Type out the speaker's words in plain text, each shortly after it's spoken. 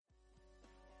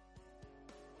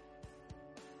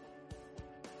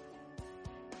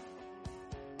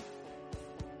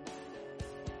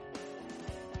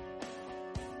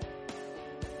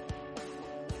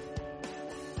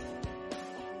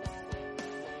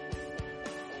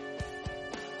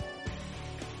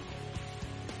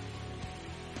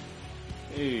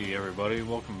Hey everybody,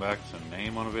 welcome back to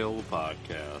Name Unavailable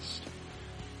Podcast.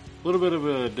 A little bit of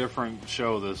a different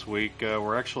show this week.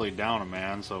 We're actually down a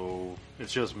man, so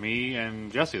it's just me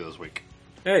and Jesse this week.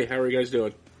 Hey, how are you guys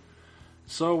doing?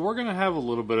 So we're going to have a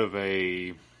little bit of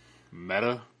a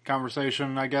meta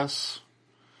conversation, I guess.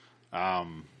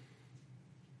 In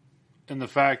the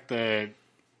fact that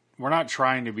we're not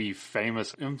trying to be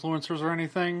famous influencers or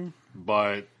anything,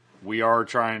 but we are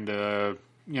trying to,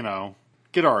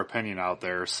 get our opinion out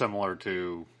there, similar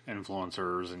to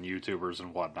influencers and YouTubers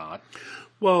and whatnot.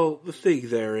 Well, the thing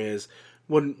there is,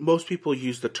 when most people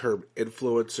use the term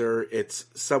influencer, it's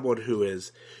someone who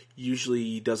is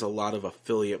usually does a lot of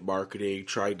affiliate marketing,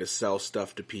 trying to sell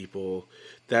stuff to people.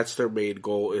 That's their main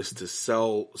goal, is to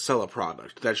sell a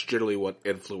product. That's generally what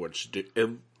influencers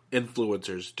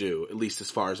do, at least as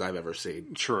far as I've ever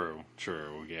seen. True,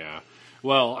 yeah.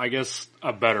 Well, I guess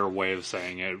a better way of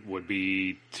saying it would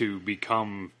be to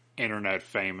become internet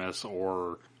famous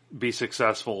or be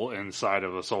successful inside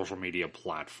of a social media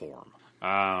platform.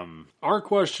 Our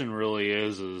question really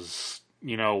is,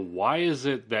 why is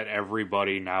it that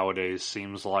everybody nowadays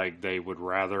seems like they would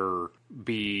rather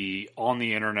be on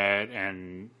the internet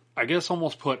and I guess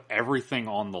almost put everything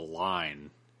on the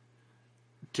line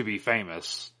to be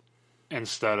famous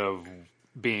instead of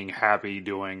being happy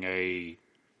doing a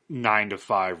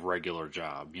 9-to-5 regular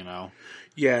job,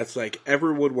 Yeah, it's like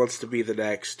everyone wants to be the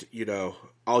next,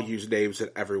 I'll use names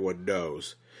that everyone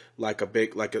knows.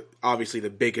 Obviously the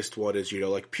biggest one is,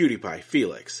 like PewDiePie,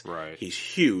 Felix. Right. He's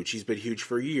huge. He's been huge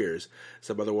for years.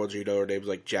 Some other ones, are names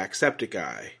like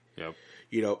Jacksepticeye.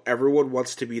 Yep. Everyone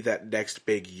wants to be that next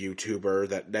big YouTuber,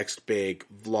 that next big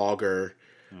vlogger.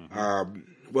 Mm-hmm.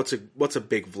 What's a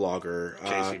big vlogger?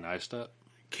 Casey Neistat.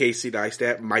 Casey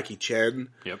Neistat, Mikey Chen.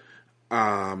 Yep.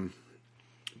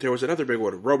 There was another big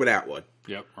one, Roman Atwood.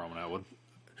 Yep, Roman Atwood.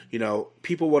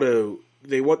 People want to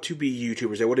be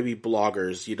YouTubers, they want to be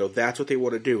bloggers, that's what they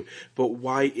want to do. But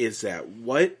why is that?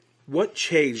 What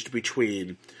changed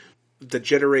between the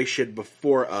generation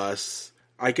before us?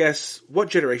 I guess, what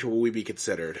generation will we be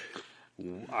considered?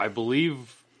 I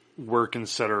believe we're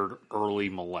considered early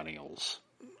millennials.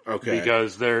 Okay.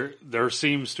 Because there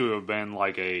seems to have been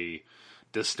like a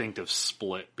distinctive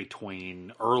split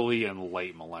between early and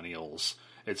late millennials.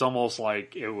 It's almost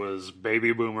like it was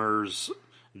baby boomers,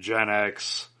 Gen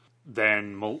X,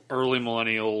 then early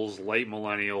millennials, late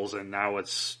millennials, and now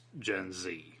it's Gen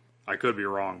Z. I could be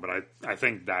wrong, but I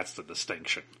think that's the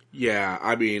distinction. Yeah,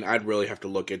 I'd really have to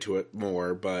look into it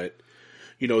more, but,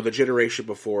 the generation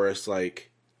before us,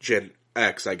 like Gen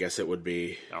X, I guess it would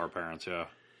be. Our parents, yeah.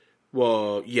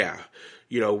 Well, yeah.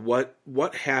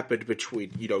 What happened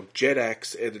between, Gen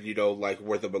X and,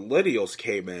 where the millennials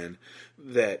came in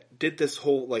that did this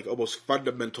whole, almost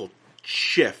fundamental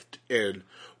shift in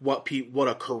what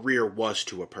a career was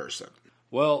to a person?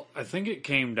 Well, I think it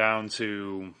came down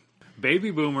to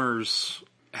baby boomers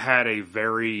had a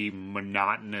very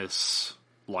monotonous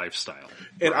lifestyle.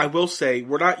 And right? I will say,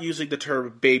 we're not using the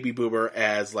term baby boomer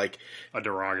as a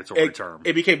derogatory term.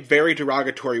 It became very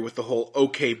derogatory with the whole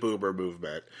okay boomer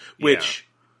movement, which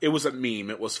it was a meme.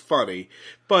 It was funny,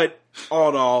 but all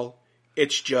in all,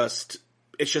 it's just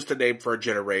a name for a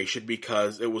generation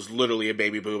because it was literally a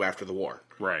baby boom after the war.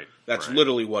 Right. That's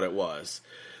literally what it was.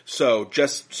 So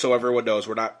just so everyone knows,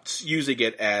 we're not using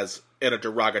it as in a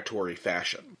derogatory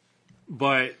fashion.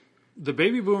 But the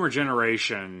baby boomer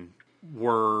generation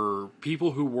were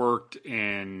people who worked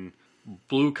in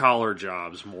blue-collar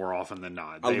jobs more often than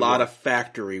not. A lot of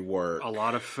factory work,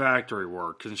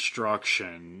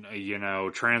 construction,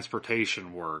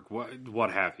 transportation work,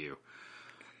 what have you.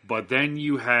 But then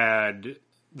you had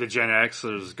the Gen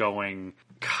Xers going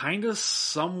kind of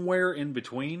somewhere in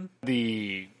between.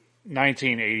 The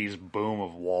 1980s boom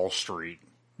of Wall Street,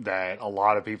 that a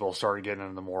lot of people started getting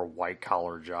into more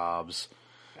white-collar jobs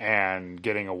and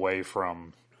getting away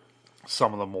from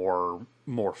some of the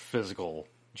more physical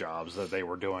jobs that they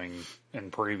were doing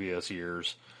in previous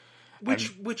years. That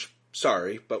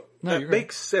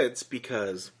makes sense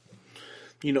because,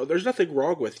 there's nothing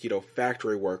wrong with,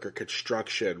 factory work or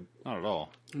construction. Not at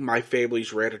all. My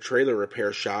family's ran a trailer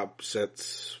repair shop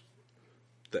since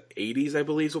the 80s, I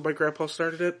believe, is when my grandpa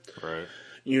started it. Right.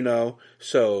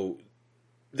 So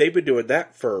they've been doing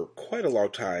that for quite a long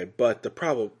time, but the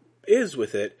problem is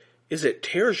with it is it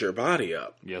tears your body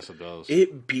up. Yes, it does.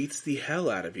 It beats the hell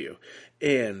out of you.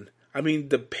 And,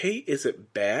 the pay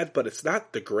isn't bad, but it's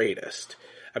not the greatest.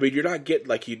 You're not getting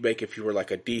like you'd make if you were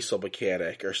like a diesel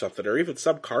mechanic or something, or even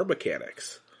some car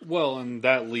mechanics. Well, and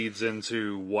that leads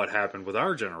into what happened with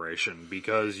our generation,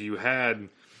 because you had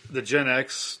the Gen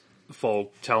X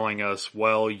folk telling us,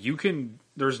 well,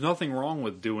 there's nothing wrong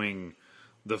with doing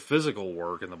the physical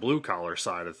work and the blue collar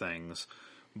side of things.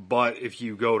 But if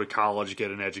you go to college,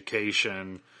 get an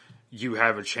education, you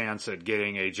have a chance at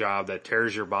getting a job that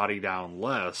tears your body down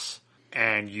less,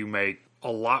 and you make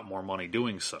a lot more money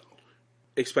doing so.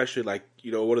 Especially, like,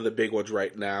 one of the big ones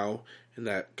right now in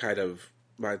that kind of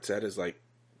mindset is, like,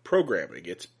 programming.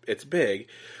 It's big.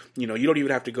 You don't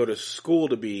even have to go to school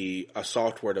to be a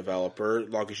software developer, as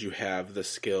long as you have the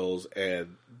skills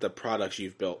and the products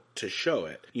you've built to show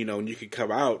it. And you could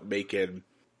come out making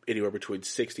anywhere between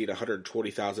 $60,000 to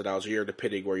 $120,000 a year,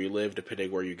 depending where you live,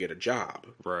 depending where you get a job.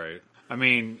 Right. I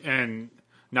mean, and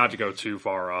not to go too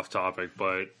far off topic,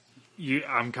 but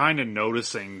I'm kind of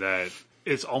noticing that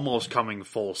it's almost coming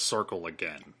full circle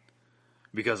again.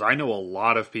 Because I know a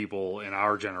lot of people in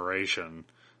our generation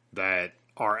that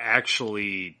are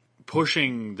actually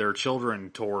pushing their children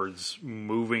towards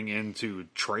moving into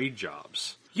trade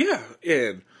jobs. Yeah,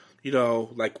 and,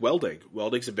 like welding.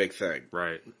 Welding's a big thing.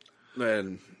 Right.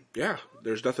 And, yeah,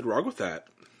 there's nothing wrong with that.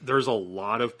 There's a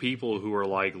lot of people who are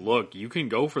like, look, you can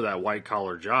go for that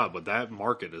white-collar job, but that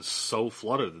market is so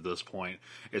flooded at this point,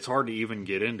 it's hard to even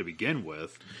get in to begin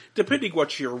with. Depending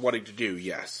what you're wanting to do,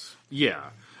 yes. Yeah.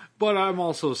 But I'm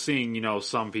also seeing,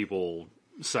 some people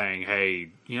saying, hey,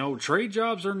 trade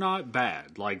jobs are not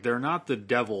bad. Like, they're not the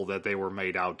devil that they were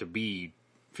made out to be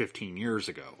 15 years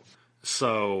ago.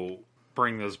 So,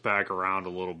 bring this back around a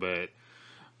little bit.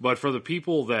 But for the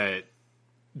people that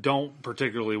don't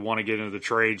particularly want to get into the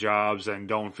trade jobs and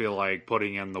don't feel like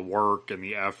putting in the work and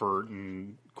the effort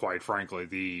and, quite frankly,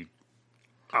 the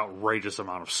outrageous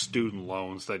amount of student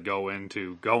loans that go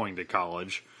into going to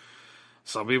college,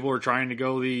 some people are trying to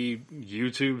go the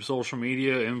YouTube social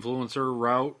media influencer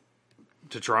route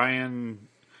to try and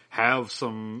have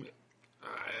some,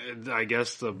 I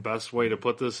guess the best way to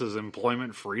put this is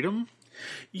employment freedom.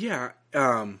 Yeah,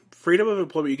 freedom of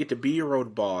employment. You get to be your own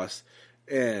boss,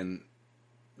 and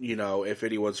if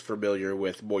anyone's familiar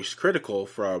with Moist Critical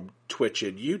from Twitch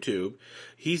and YouTube,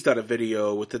 he's done a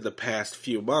video within the past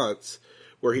few months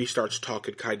where he starts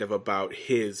talking kind of about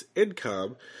his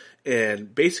income.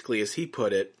 And basically, as he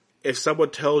put it, if someone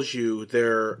tells you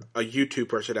they're a YouTube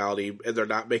personality and they're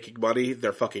not making money,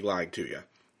 they're fucking lying to you.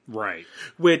 Right.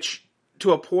 Which,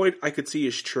 to a point, I could see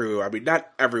is true. I mean,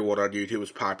 not everyone on YouTube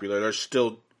is popular. There's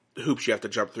still hoops you have to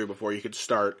jump through before you can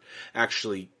start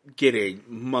actually getting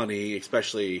money,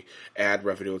 especially ad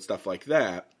revenue and stuff like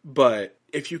that. But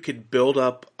if you can build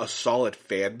up a solid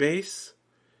fan base,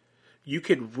 you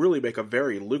can really make a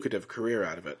very lucrative career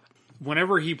out of it.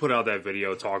 Whenever he put out that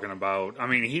video talking about, I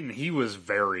mean, he was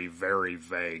very, very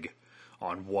vague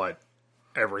on what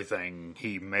everything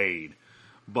he made.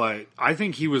 But I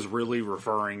think he was really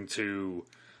referring to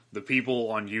the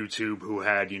people on YouTube who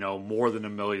had, more than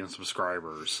 1 million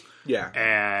subscribers. Yeah.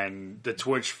 And the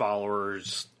Twitch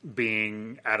followers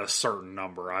being at a certain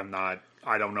number.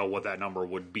 I don't know what that number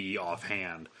would be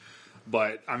offhand.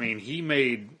 But, I mean, he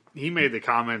made the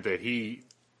comment that he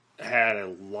had a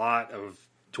lot of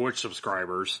Twitch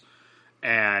subscribers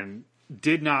and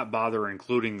did not bother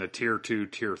including the tier 2,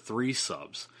 tier 3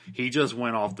 subs. He just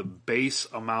went off the base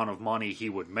amount of money he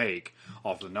would make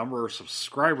off the number of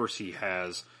subscribers he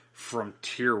has from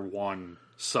tier 1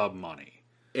 sub money.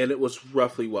 And it was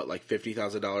roughly, like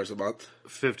 $50,000 a month?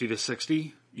 50 to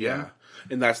 60? Yeah.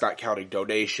 And that's not counting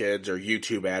donations or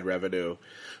YouTube ad revenue.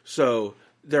 So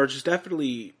there's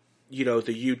definitely, the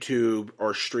YouTube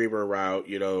or streamer route,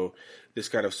 this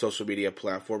kind of social media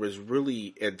platform is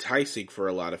really enticing for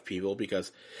a lot of people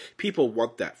because people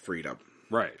want that freedom.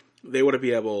 Right. They want to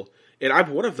be able, and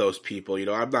I'm one of those people,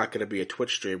 I'm not going to be a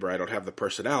Twitch streamer. I don't have the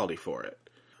personality for it.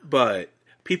 But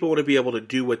people want to be able to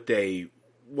do what they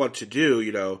want to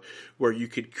do, where you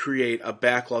could create a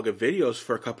backlog of videos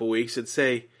for a couple weeks and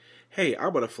say, hey,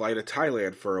 I'm going to fly to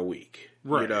Thailand for a week.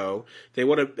 Right. They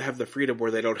want to have the freedom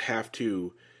where they don't have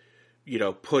to,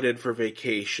 put in for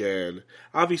vacation.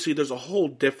 Obviously, there's a whole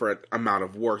different amount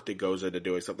of work that goes into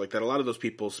doing something like that. A lot of those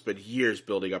people spend years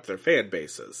building up their fan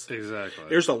bases. Exactly.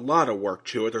 There's a lot of work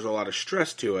to it. There's a lot of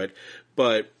stress to it.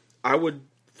 But I would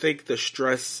think the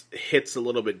stress hits a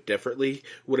little bit differently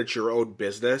when it's your own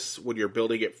business, when you're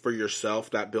building it for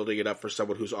yourself, not building it up for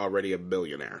someone who's already a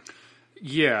millionaire.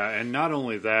 Yeah, and not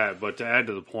only that, but to add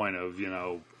to the point of,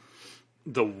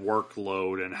 the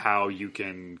workload and how you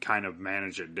can kind of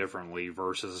manage it differently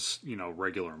versus,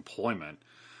 regular employment.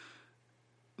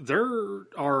 There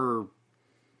are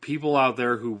people out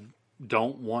there who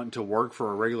don't want to work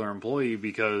for a regular employee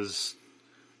because,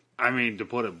 to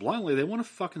put it bluntly, they want to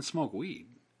fucking smoke weed.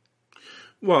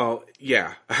 Well,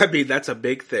 yeah. That's a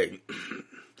big thing.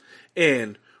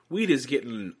 And weed is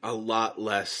getting a lot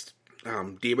less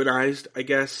demonized, I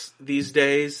guess, these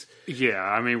days. Yeah,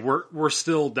 I mean, we're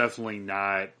still definitely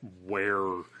not where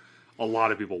a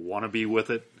lot of people want to be with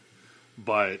it,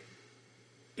 but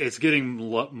it's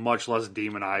getting much less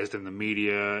demonized in the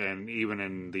media and even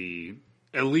in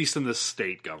at least in the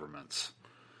state governments.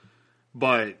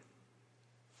 But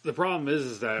the problem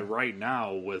is that right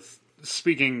now, with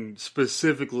speaking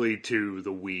specifically to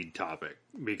the weed topic,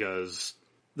 because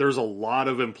there's a lot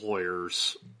of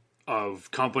employers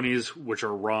of companies which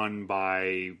are run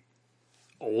by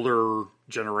older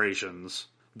generations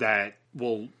that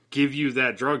will give you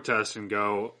that drug test and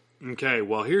go, okay,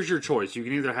 well, here's your choice. You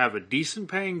can either have a decent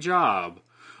paying job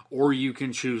or you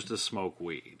can choose to smoke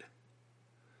weed.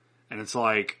 And it's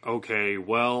like, okay,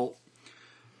 well,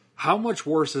 how much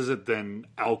worse is it than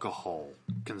alcohol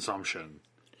consumption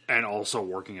and also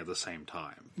working at the same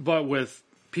time? But with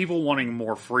people wanting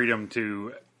more freedom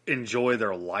to enjoy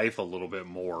their life a little bit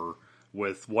more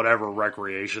with whatever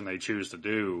recreation they choose to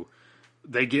do,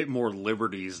 they get more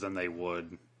liberties than they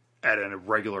would at a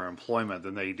regular employment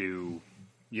than they do,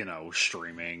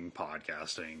 streaming,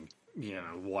 podcasting,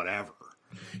 whatever.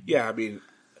 Yeah, I mean,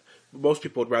 most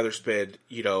people would rather spend,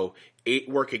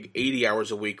 working 80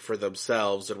 hours a week for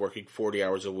themselves than working 40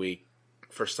 hours a week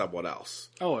for someone else.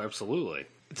 Oh, absolutely.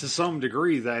 To some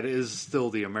degree, that is still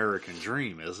the American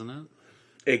dream, isn't it?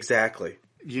 Exactly.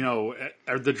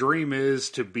 The dream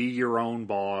is to be your own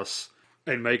boss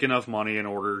and make enough money in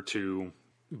order to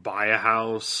buy a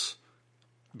house,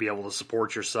 be able to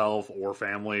support yourself or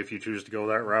family if you choose to go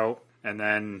that route, and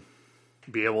then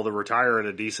be able to retire at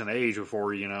a decent age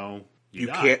before, you die.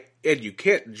 You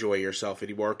can't enjoy yourself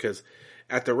anymore because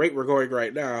at the rate we're going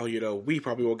right now, we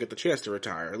probably won't get the chance to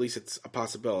retire. At least it's a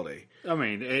possibility. I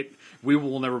mean, we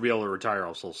will never be able to retire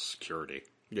off Social Security.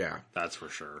 Yeah. That's for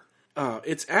sure.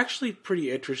 It's actually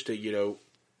pretty interesting,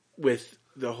 with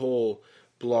the whole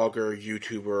blogger,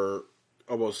 YouTuber,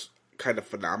 almost kind of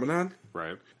phenomenon.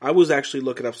 Right. I was actually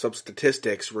looking up some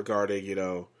statistics regarding,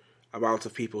 amounts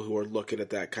of people who are looking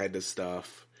at that kind of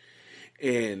stuff.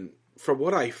 And from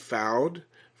what I found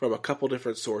from a couple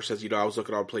different sources, I was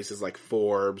looking on places like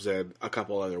Forbes and a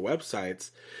couple other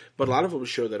websites, but a lot of them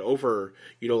show that over,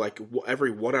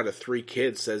 every 1 out of 3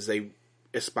 kids says they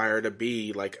aspire to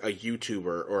be like a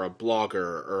YouTuber or a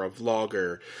blogger or a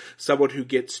vlogger, someone who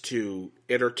gets to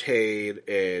entertain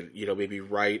and, maybe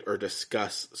write or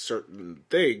discuss certain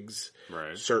things,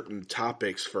 right, certain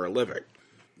topics for a living.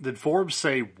 Did Forbes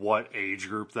say what age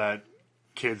group that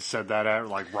kids said that at,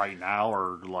 like right now,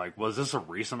 or like was this a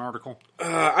recent article?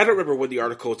 I don't remember when the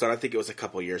article was done. I think it was a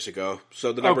couple years ago.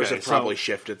 So the numbers have probably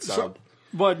shifted some.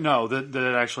 But no,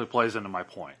 that actually plays into my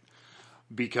point.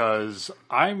 Because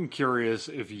I'm curious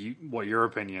what your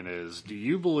opinion is. Do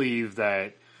you believe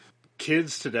that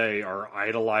kids today are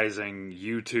idolizing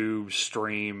YouTube,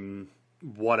 stream,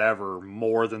 whatever,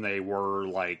 more than they were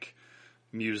like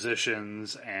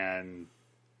musicians and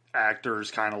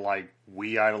actors, kind of like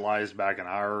we idolized back in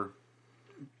our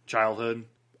childhood?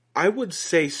 I would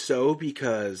say so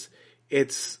because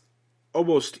it's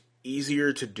almost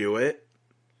easier to do it.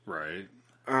 Right.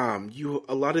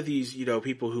 A lot of these,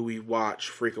 people who we watch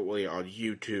frequently on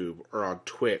YouTube or on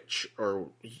Twitch or,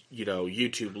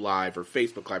 YouTube Live or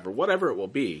Facebook Live or whatever it will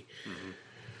be. Mm-hmm.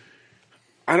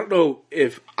 I don't know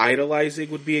if idolizing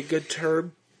would be a good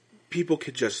term. People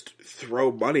could just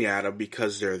throw money at them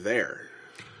because they're there.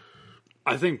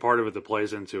 I think part of it that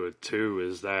plays into it too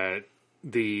is that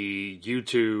the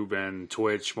YouTube and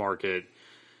Twitch market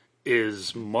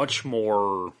is much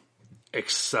more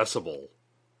accessible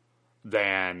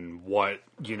than what,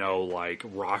 like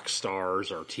rock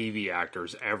stars or TV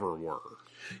actors ever were.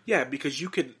 Yeah, because you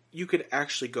could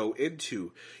actually go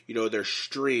into, their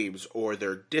streams or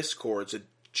their Discords and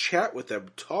chat with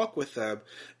them, talk with them,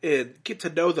 and get to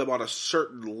know them on a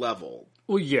certain level.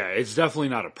 Well, yeah, it's definitely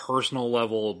not a personal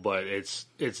level, but it's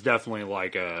definitely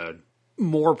like a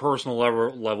more personal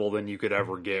level than you could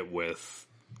ever get with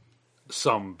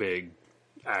some big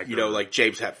actor. Like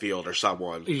James Hetfield or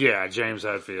someone. Yeah, James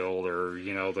Hetfield or,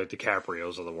 the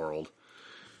DiCaprios of the world.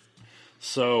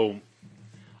 So,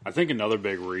 I think another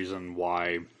big reason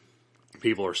why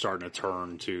people are starting to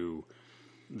turn to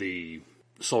the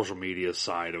social media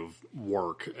side of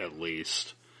work, at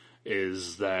least,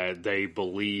 is that they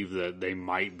believe that they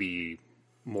might be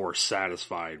more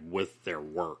satisfied with their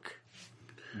work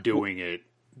doing it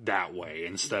that way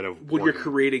instead of when you're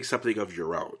creating something of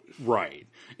your own. Right.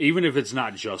 Even if it's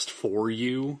not just for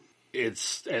you,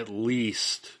 it's at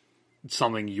least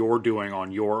something you're doing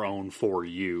on your own for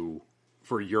you,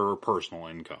 for your personal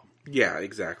income. Yeah,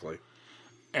 exactly.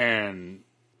 And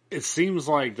it seems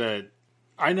like that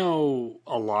I know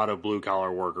a lot of blue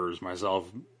collar workers, myself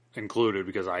included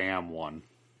because I am one,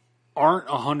 aren't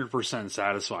 100%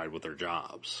 satisfied with their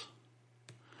jobs.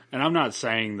 And I'm not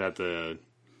saying that the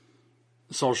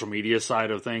social media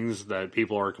side of things, that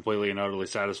people are completely and utterly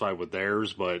satisfied with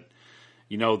theirs, but,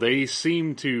 you know, they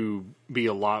seem to be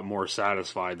a lot more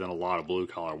satisfied than a lot of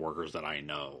blue-collar workers that I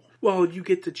know. Well, you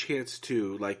get the chance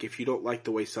to, like, if you don't like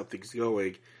the way something's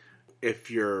going,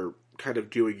 if you're kind of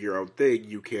doing your own thing,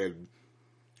 you can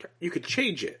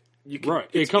change it. You can, right.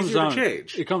 It's easier to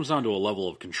change. It comes down to a level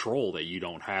of control that you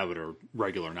don't have at a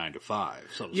regular 9 to 5.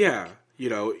 So to yeah. speak. You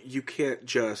know, you can't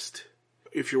just,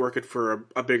 if you're working for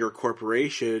a bigger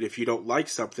corporation, if you don't like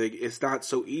something, it's not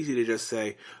so easy to just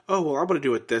say, oh, well, I'm going to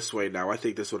do it this way now. I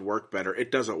think this would work better.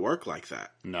 It doesn't work like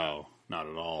that. No, not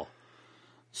at all.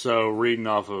 So, reading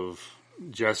off of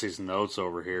Jesse's notes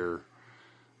over here,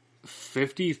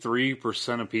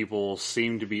 53% of people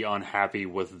seem to be unhappy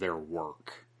with their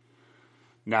work.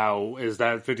 Now, is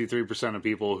that 53% of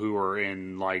people who are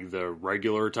in, like, the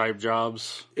regular type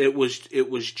jobs? It was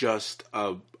just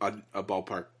a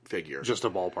ballpark figure. Just a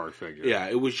ballpark figure. Yeah,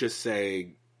 it was just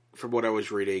saying, from what I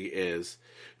was reading, is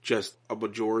just a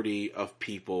majority of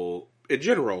people, in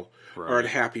general, are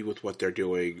unhappy with what they're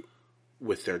doing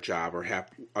with their job, or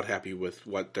unhappy with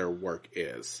what their work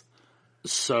is.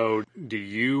 So, do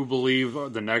you believe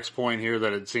the next point here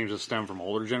that it seems to stem from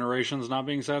older generations not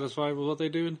being satisfied with what they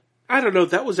do? I don't know.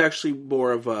 That was actually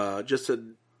more of just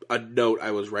a note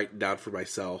I was writing down for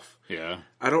myself. Yeah.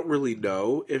 I don't really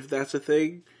know if that's a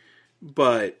thing,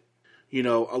 but, you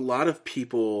know, a lot of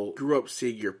people grew up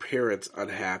seeing your parents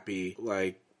unhappy,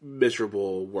 like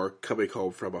miserable work, coming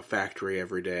home from a factory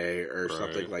every day or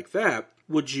something like that.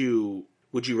 Would you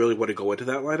really want to go into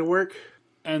that line of work?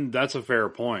 And that's a fair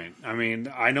point. I mean,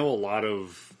 I know a lot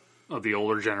of the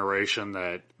older generation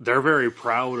that they're very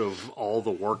proud of all the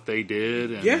work they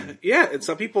did. And yeah, and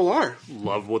some people are.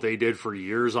 Love what they did for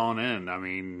years on end. I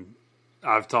mean,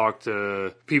 I've talked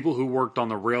to people who worked on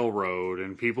the railroad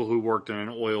and people who worked in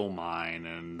an oil mine,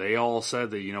 and they all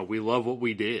said that, you know, we love what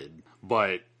we did.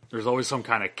 But there's always some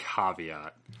kind of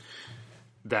caveat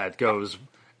that goes,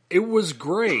 it was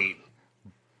great,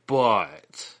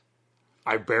 but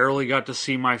I barely got to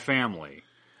see my family.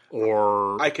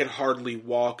 Or I can hardly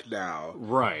walk now.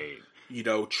 Right. You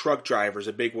know, truck drivers,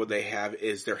 a big one they have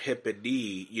is their hip and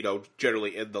knee, you know,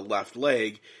 generally in the left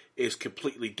leg, is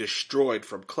completely destroyed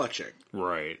from clutching.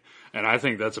 Right. And I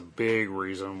think that's a big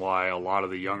reason why a lot of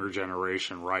the younger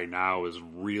generation right now is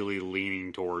really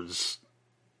leaning towards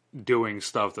doing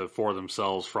stuff that for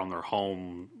themselves from their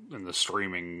home in the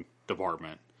streaming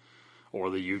department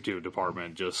or the YouTube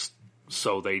department, just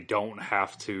so they don't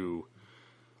have to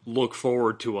look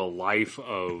forward to a life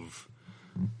of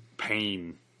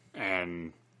pain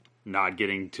and not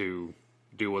getting to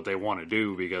do what they want to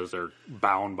do because they're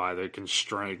bound by the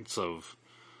constraints of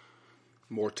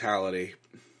mortality.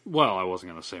 Well, I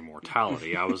wasn't going to say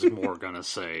mortality. I was more going to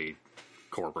say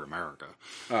corporate America.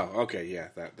 Oh, okay. Yeah,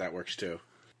 that works too.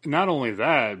 Not only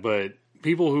that, but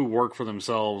people who work for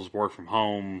themselves, work from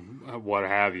home, what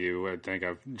have you. I think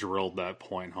I've drilled that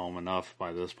point home enough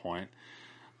by this point.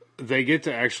 They get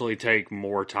to actually take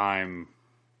more time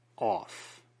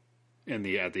off at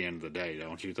the end of the day,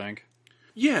 don't you think?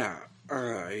 Yeah.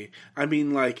 I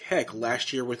mean, like, heck,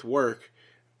 last year with work,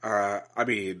 I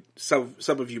mean, some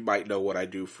of you might know what I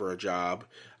do for a job.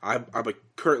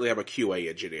 Currently I'm a QA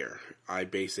engineer. I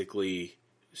basically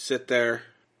sit there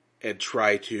and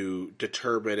try to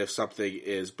determine if something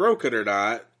is broken or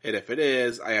not, and if it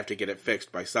is, I have to get it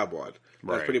fixed by someone.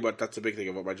 Right. That's a big thing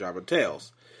of what my job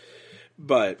entails.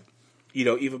 But, you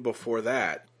know, even before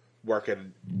that,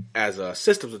 working as a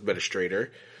systems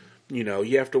administrator, you know,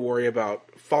 you have to worry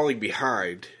about falling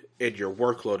behind in your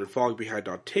workload and falling behind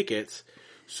on tickets.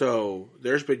 So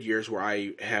there's been years where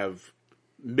I have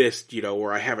missed, you know,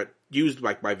 where I haven't used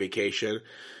like my vacation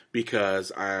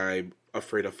because I'm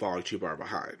afraid of falling too far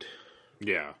behind.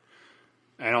 Yeah.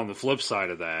 And on the flip side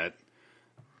of that,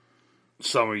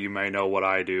 some of you may know what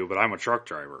I do, but I'm a truck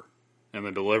driver in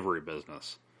the delivery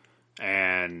business.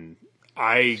 And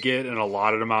I get an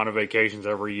allotted amount of vacations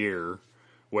every year,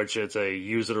 which it's a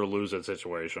use it or lose it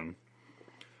situation.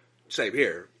 Same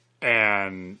here.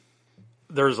 And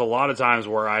there's a lot of times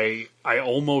where I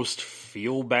almost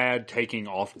feel bad taking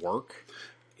off work.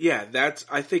 Yeah,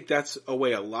 I think that's a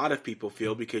way a lot of people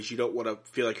feel, because you don't want to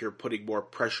feel like you're putting more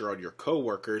pressure on your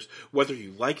coworkers, whether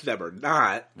you like them or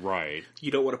not. Right.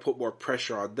 You don't want to put more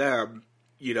pressure on them,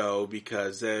 you know,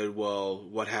 because then, well,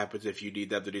 what happens if you need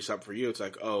them to do something for you? It's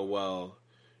like, oh, well,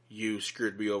 you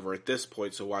screwed me over at this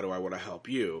point, so why do I want to help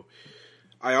you?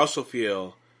 I also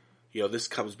feel, you know, this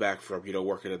comes back from, you know,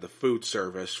 working in the food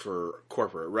service for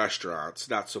corporate restaurants,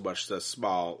 not so much the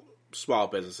small small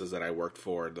businesses that I worked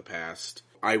for in the past.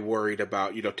 I worried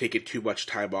about, taking too much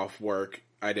time off work.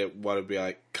 I didn't want to be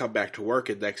like, come back to work,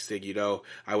 and next thing you know,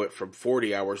 I went from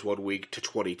 40 hours one week to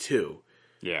 22.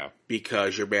 Yeah.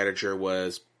 Because your manager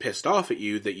was pissed off at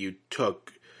you that you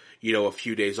took, a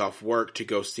few days off work to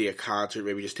go see a concert,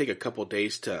 maybe just take a couple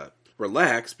days to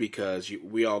relax, because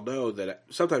we all know that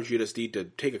sometimes you just need to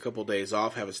take a couple days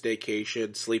off, have a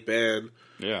staycation, sleep in,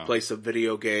 play some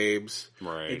video games,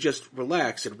 and just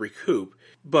relax and recoup.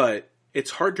 But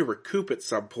it's hard to recoup at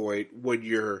some point when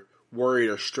you're worried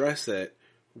or stressed that,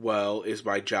 well, is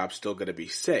my job still going to be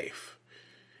safe?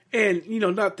 And,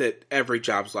 not that every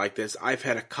job's like this. I've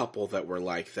had a couple that were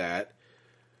like that.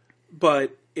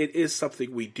 But it is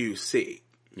something we do see.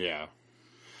 Yeah.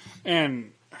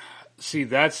 And see,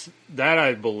 that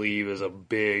I believe is a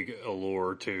big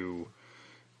allure to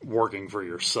working for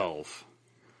yourself.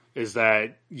 Is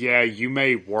that, you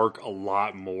may work a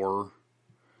lot more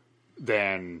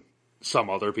than some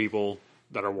other people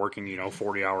that are working,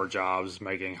 40-hour jobs,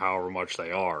 making however much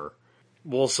they are.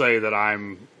 We'll say that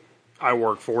I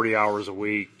work 40 hours a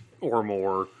week or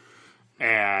more,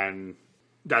 and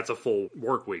that's a full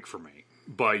work week for me.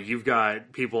 But you've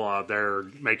got people out there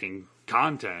making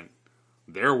content.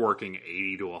 They're working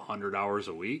 80 to 100 hours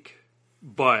a week.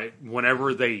 But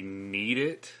whenever they need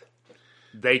it,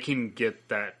 they can get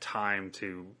that time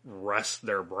to rest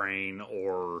their brain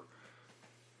or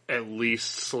at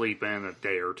least sleep in a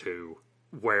day or two,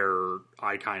 where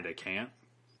I kind of can't.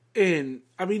 And,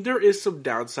 I mean, there is some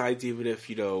downsides, even if,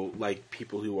 like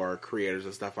people who are creators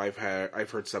and stuff. I've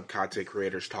heard some content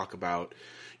creators talk about,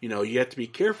 you have to be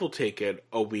careful taking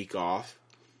a week off,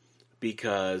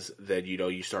 because then,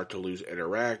 you start to lose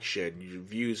interaction, your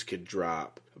views can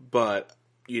drop. But,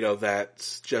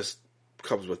 that's just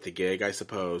comes with the gig, I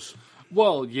suppose.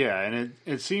 Well, yeah, and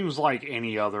it seems like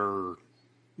any other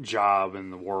job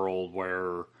in the world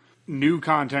where new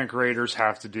content creators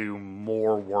have to do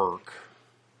more work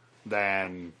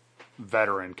than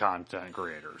veteran content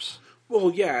creators.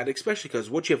 Well, yeah, and especially because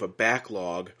once you have a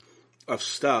backlog of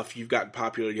stuff, you've gotten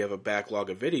popular, you have a backlog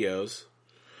of videos.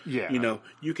 Yeah.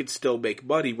 You can still make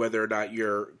money whether or not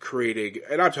you're creating,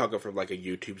 and I'm talking from like a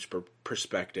YouTube's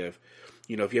perspective.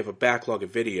 If you have a backlog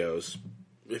of videos,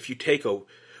 if you take a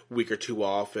week or two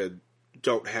off and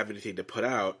don't have anything to put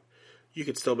out, you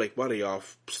can still make money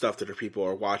off stuff that people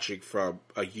are watching from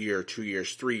a year, 2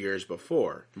 years, 3 years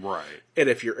before. Right. And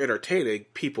if you're entertaining,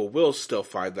 people will still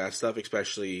find that stuff,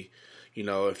 especially,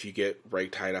 if you get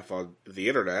ranked high enough on the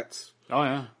internets. Oh,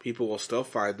 yeah. People will still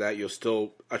find that. You'll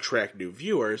still attract new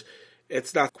viewers.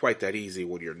 It's not quite that easy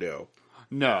when you're new.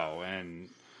 No, and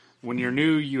when you're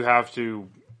new, you have to,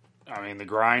 the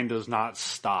grind does not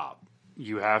stop.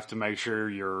 You have to make sure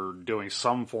you're doing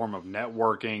some form of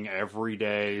networking every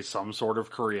day, some sort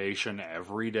of creation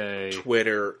every day.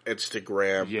 Twitter,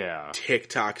 Instagram. Yeah.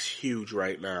 TikTok's huge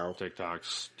right now.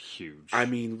 TikTok's huge.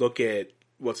 Look at,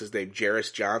 what's his name,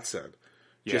 Jarris Johnson.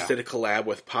 Just did a collab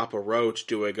with Papa Roach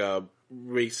doing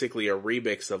basically a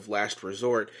remix of Last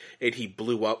Resort, and he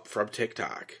blew up from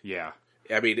TikTok. Yeah.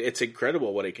 It's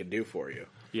incredible what it can do for you.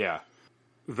 Yeah.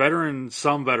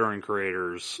 Some veteran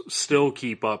creators still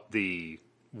keep up the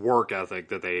work ethic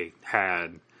that they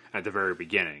had at the very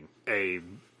beginning. A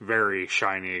very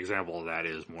shining example of that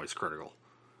is Moist Critical.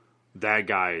 That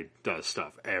guy does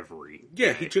stuff every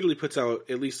day. He generally puts out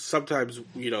at least sometimes,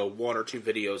 1 or 2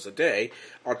 videos a day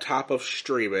on top of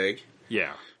streaming.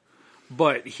 Yeah.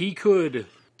 But he could,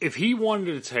 if he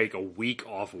wanted to take a week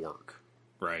off work,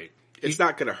 right? It's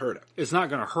not going to hurt him. It's not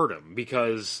going to hurt him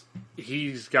because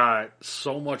he's got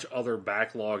so much other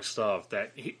backlog stuff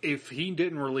that if he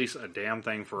didn't release a damn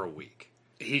thing for a week,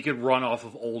 he could run off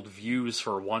of old views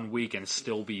for 1 week and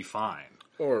still be fine.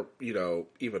 Or,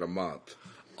 even a month.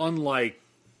 Unlike,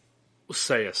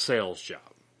 say, a sales job,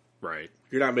 right?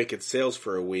 You're not making sales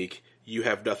for a week. You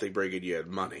have nothing bringing you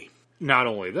in money. Not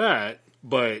only that,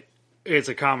 but it's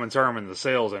a common term in the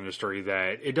sales industry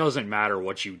that it doesn't matter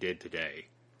what you did today.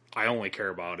 I only care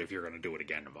about if you're going to do it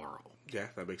again tomorrow. Yeah,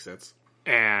 that makes sense.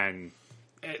 And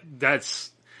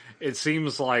it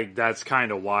seems like that's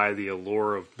kind of why the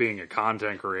allure of being a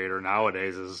content creator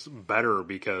nowadays is better,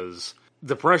 because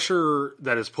the pressure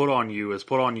that is put on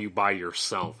you by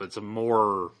yourself. It's a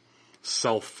more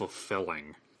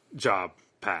self-fulfilling job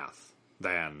path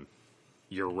than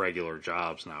your regular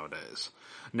jobs nowadays.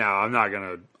 Now, I'm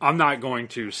not going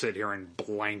to sit here and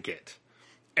blanket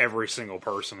every single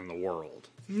person in the world.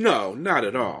 No, not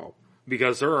at all.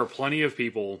 Because there are plenty of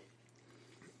people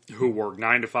who work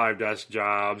 9-to-5 desk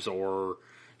jobs or,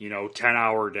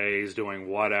 10-hour days doing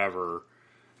whatever,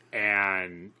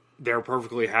 and they're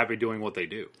perfectly happy doing what they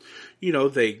do. You know,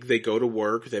 they go to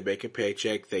work, they make a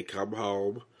paycheck, they come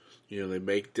home, you know, they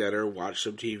make dinner, watch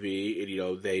some TV, and, you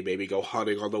know, they maybe go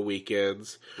hunting on the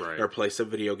weekends, Right. or play some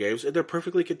video games, and they're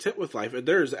perfectly content with life, and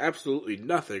there's absolutely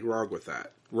nothing wrong with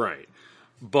that. Right.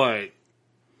 But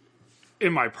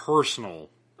in my personal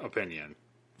opinion,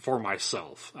 for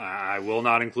myself, I will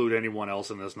not include anyone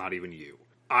else in this, not even you.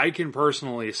 I can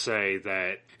personally say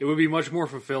that it would be much more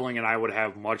fulfilling and I would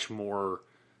have much more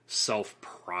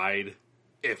self-pride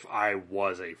if I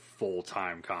was a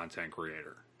full-time content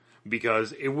creator.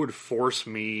 Because it would force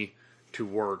me to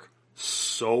work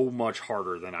so much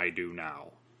harder than I do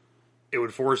now. It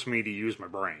would force me to use my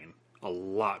brain a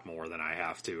lot more than I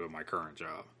have to in my current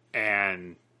job.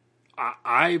 And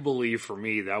I believe for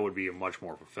me that would be much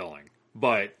more fulfilling.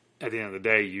 But at the end of the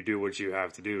day, you do what you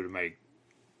have to do to make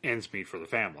ends meet for the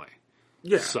family.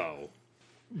 Yeah. So,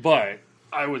 but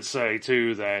I would say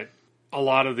too that a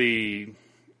lot of the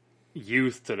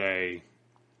youth today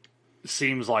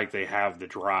seems like they have the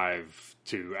drive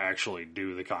to actually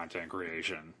do the content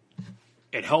creation.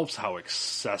 It helps how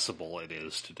accessible it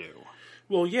is to do.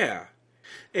 Well, yeah.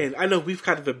 And I know we've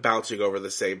kind of been bouncing over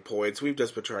the same points. We've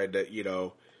just been trying to, you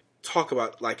know, talk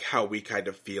about, like, how we kind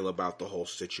of feel about the whole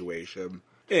situation.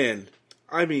 And,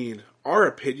 I mean, our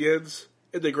opinions,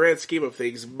 in the grand scheme of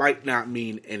things, might not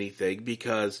mean anything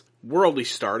because we're only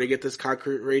starting at this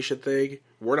content creation thing.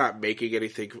 We're not making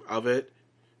anything of it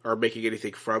or making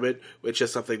anything from it. It's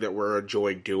just something that we're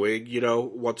enjoying doing, you know,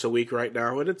 once a week right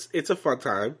now. And it's a fun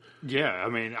time. Yeah, I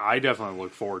mean, I definitely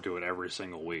look forward to it every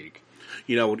single week.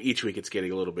 You know, and each week it's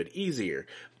getting a little bit easier.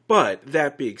 But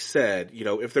that being said, you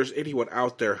know, if there's anyone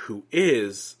out there who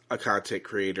is a content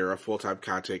creator, a full-time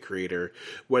content creator,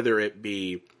 whether it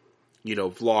be, you know,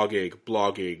 vlogging,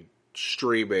 blogging,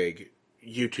 streaming,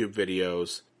 YouTube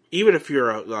videos, even if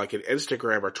you're like an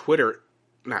Instagram or Twitter,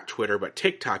 not Twitter, but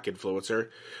TikTok influencer,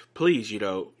 please, you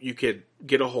know, you could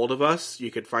get a hold of us.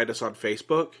 You can find us on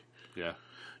Facebook. Yeah.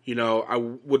 You know, I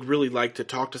would really like to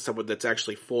talk to someone that's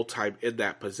actually full-time in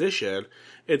that position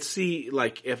and see,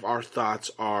 like, if our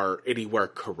thoughts are anywhere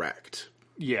correct.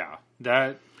 Yeah,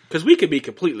 that... Because we could be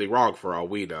completely wrong for all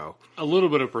we know. A little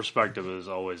bit of perspective is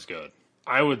always good.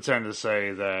 I would tend to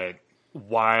say that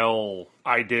while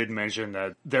I did mention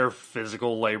that their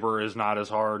physical labor is not as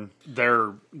hard,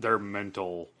 their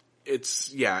mental...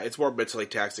 It's more mentally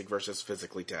taxing versus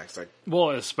physically taxing.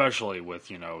 Well, especially with,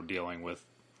 you know, dealing with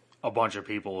a bunch of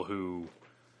people who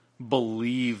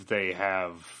believe they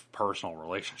have personal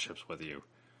relationships with you.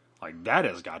 Like, that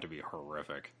has got to be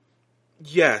horrific.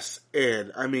 Yes,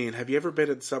 and, I mean, have you ever been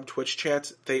in some Twitch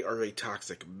chats? They are a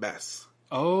toxic mess.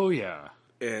 Oh, yeah.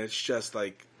 And it's just,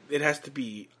 like, it has to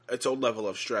be its own level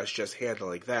of stress just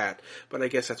handling that, but I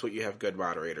guess that's what you have good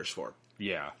moderators for.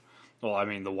 Yeah. Well, I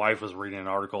mean, the wife was reading an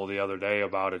article the other day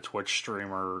about a Twitch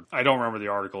streamer. I don't remember the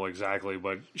article exactly,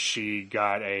 but she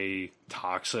got a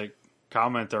toxic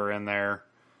commenter in there,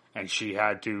 and she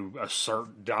had to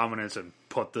assert dominance and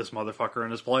put this motherfucker in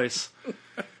his place.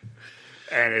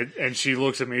 And she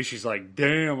looks at me, she's like,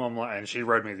 damn, I'm like, and she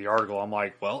read me the article. I'm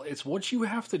like, well, it's what you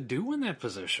have to do in that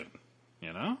position,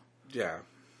 you know? Yeah.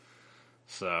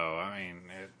 So, I mean,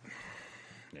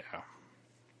 yeah.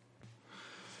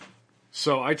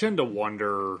 So I tend to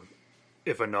wonder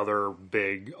if another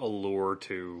big allure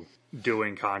to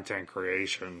doing content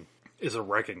creation is a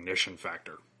recognition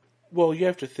factor. Well, you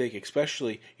have to think,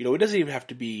 especially, you know, it doesn't even have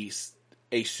to be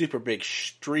a super big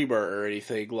streamer or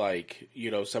anything like,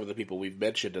 you know, some of the people we've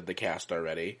mentioned in the cast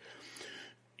already.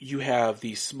 You have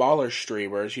these smaller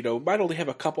streamers, you know, might only have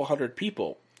a couple hundred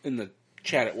people in the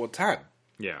chat at one time.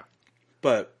 Yeah.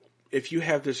 But if you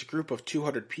have this group of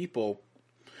 200 people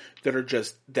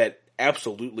that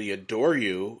absolutely adore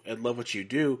you and love what you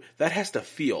do, that has to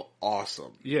feel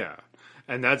awesome. Yeah.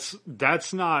 And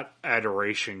that's not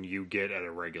adoration you get at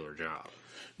a regular job.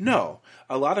 No.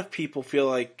 A lot of people feel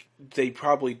like they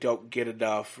probably don't get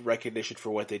enough recognition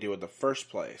for what they do in the first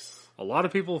place. A lot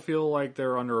of people feel like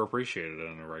they're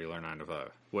underappreciated in a regular 9 to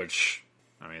 5, which,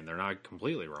 I mean, they're not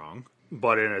completely wrong.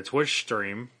 But in a Twitch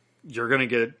stream, you're going to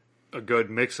get a good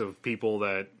mix of people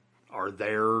that are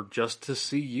there just to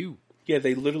see you. Yeah,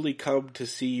 they literally come to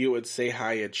see you and say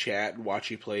hi and chat and watch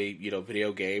you play, you know,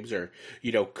 video games or,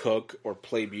 you know, cook or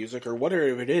play music or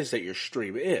whatever it is that your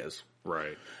stream is.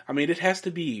 Right. I mean, it has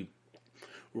to be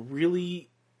really,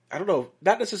 I don't know,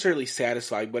 not necessarily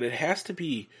satisfying, but it has to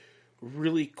be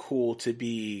really cool to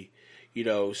be, you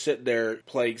know, sitting there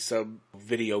playing some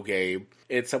video game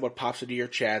and someone pops into your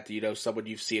chat, you know, someone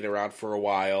you've seen around for a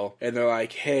while, and they're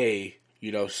like, hey,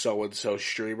 you know, so-and-so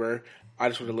streamer, I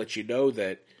just want to let you know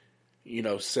that, you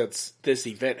know, since this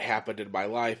event happened in my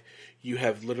life, you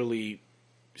have literally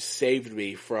saved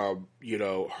me from,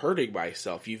 hurting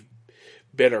myself. You've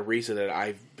been a reason that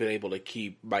I've been able to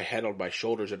keep my head on my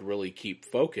shoulders and really keep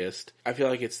focused. I feel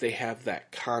like they have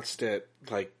that constant,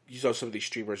 like, some of these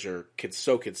streamers are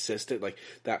so consistent, like,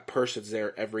 that person's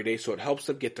there every day, so it helps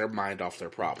them get their mind off their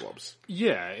problems.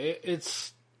 Yeah,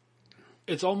 it's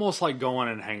almost like going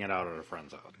and hanging out at a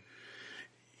friend's house.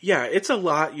 Yeah, it's a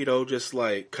lot, just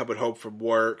like coming home from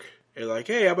work and like,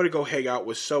 hey, I'm going to go hang out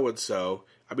with so-and-so.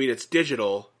 I mean, it's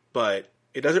digital, but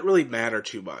it doesn't really matter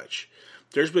too much.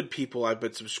 There's been people I've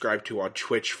been subscribed to on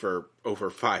Twitch for over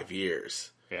 5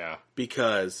 years. Yeah.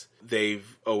 Because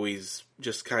they've always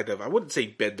just kind of, I wouldn't say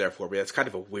been there for me. That's kind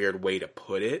of a weird way to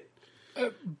put it.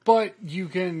 But you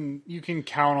can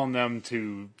count on them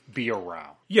to be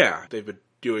around. Yeah, they've been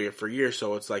doing it for years,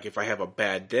 so it's like if I have a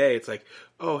bad day, it's like,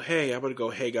 oh, hey, I'm going to go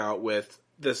hang out with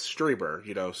this streamer,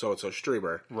 so-and-so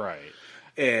streamer. Right.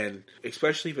 And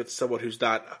especially if it's someone who's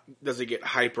doesn't get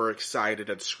hyper excited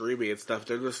and screaming and stuff,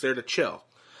 they're just there to chill.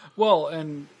 Well,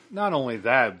 and not only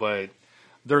that, but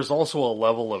there's also a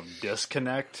level of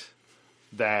disconnect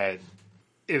that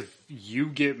if you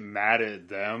get mad at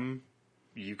them,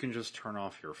 you can just turn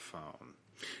off your phone.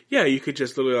 Yeah, you could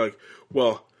just literally like,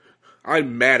 well,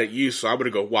 I'm mad at you, so I'm going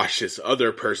to go watch this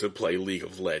other person play League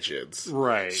of Legends.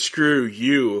 Right. Screw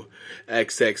you,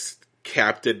 XX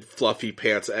Captain Fluffy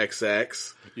Pants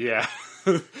XX. Yeah.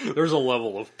 There's a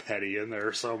level of petty in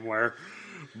there somewhere.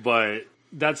 But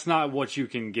that's not what you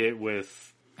can get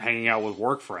with hanging out with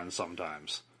work friends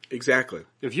sometimes. Exactly.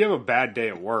 If you have a bad day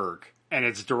at work, and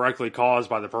it's directly caused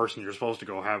by the person you're supposed to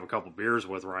go have a couple beers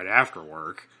with right after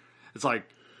work, it's like,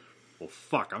 well,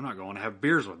 fuck, I'm not going to have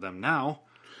beers with them now.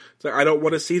 It's like, I don't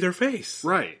want to see their face.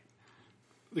 Right.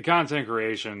 The content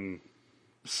creation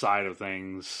side of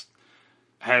things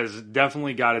has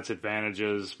definitely got its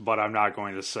advantages, but I'm not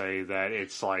going to say that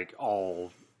it's like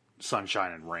all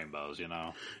sunshine and rainbows,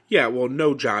 Yeah, well,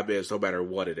 no job is, no matter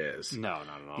what it is. No,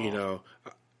 not at all.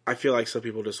 I feel like some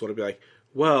people just want to be like,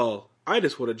 well, I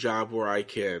just want a job where I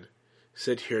can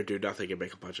sit here and do nothing and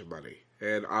make a bunch of money.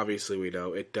 And obviously we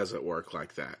know it doesn't work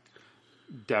like that.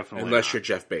 Definitely Unless not. you're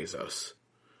Jeff Bezos.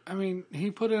 I mean,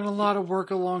 he put in a lot of work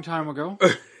a long time ago.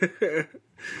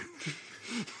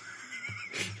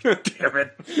 Damn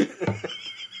it.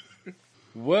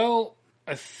 Well,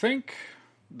 I think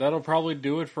that'll probably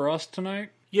do it for us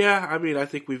tonight. Yeah, I mean, I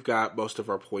think we've got most of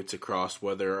our points across.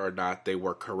 Whether or not they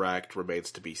were correct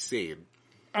remains to be seen.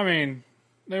 I mean,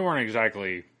 they weren't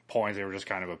exactly points, they were just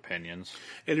kind of opinions.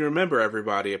 And remember,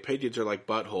 everybody, opinions are like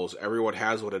buttholes. Everyone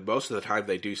has one, and most of the time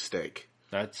they do stink.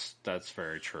 That's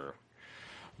very true.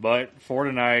 But for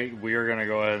tonight, we are going to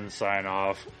go ahead and sign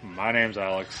off. My name's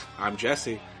Alex. I'm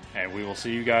Jesse. And we will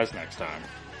see you guys next time.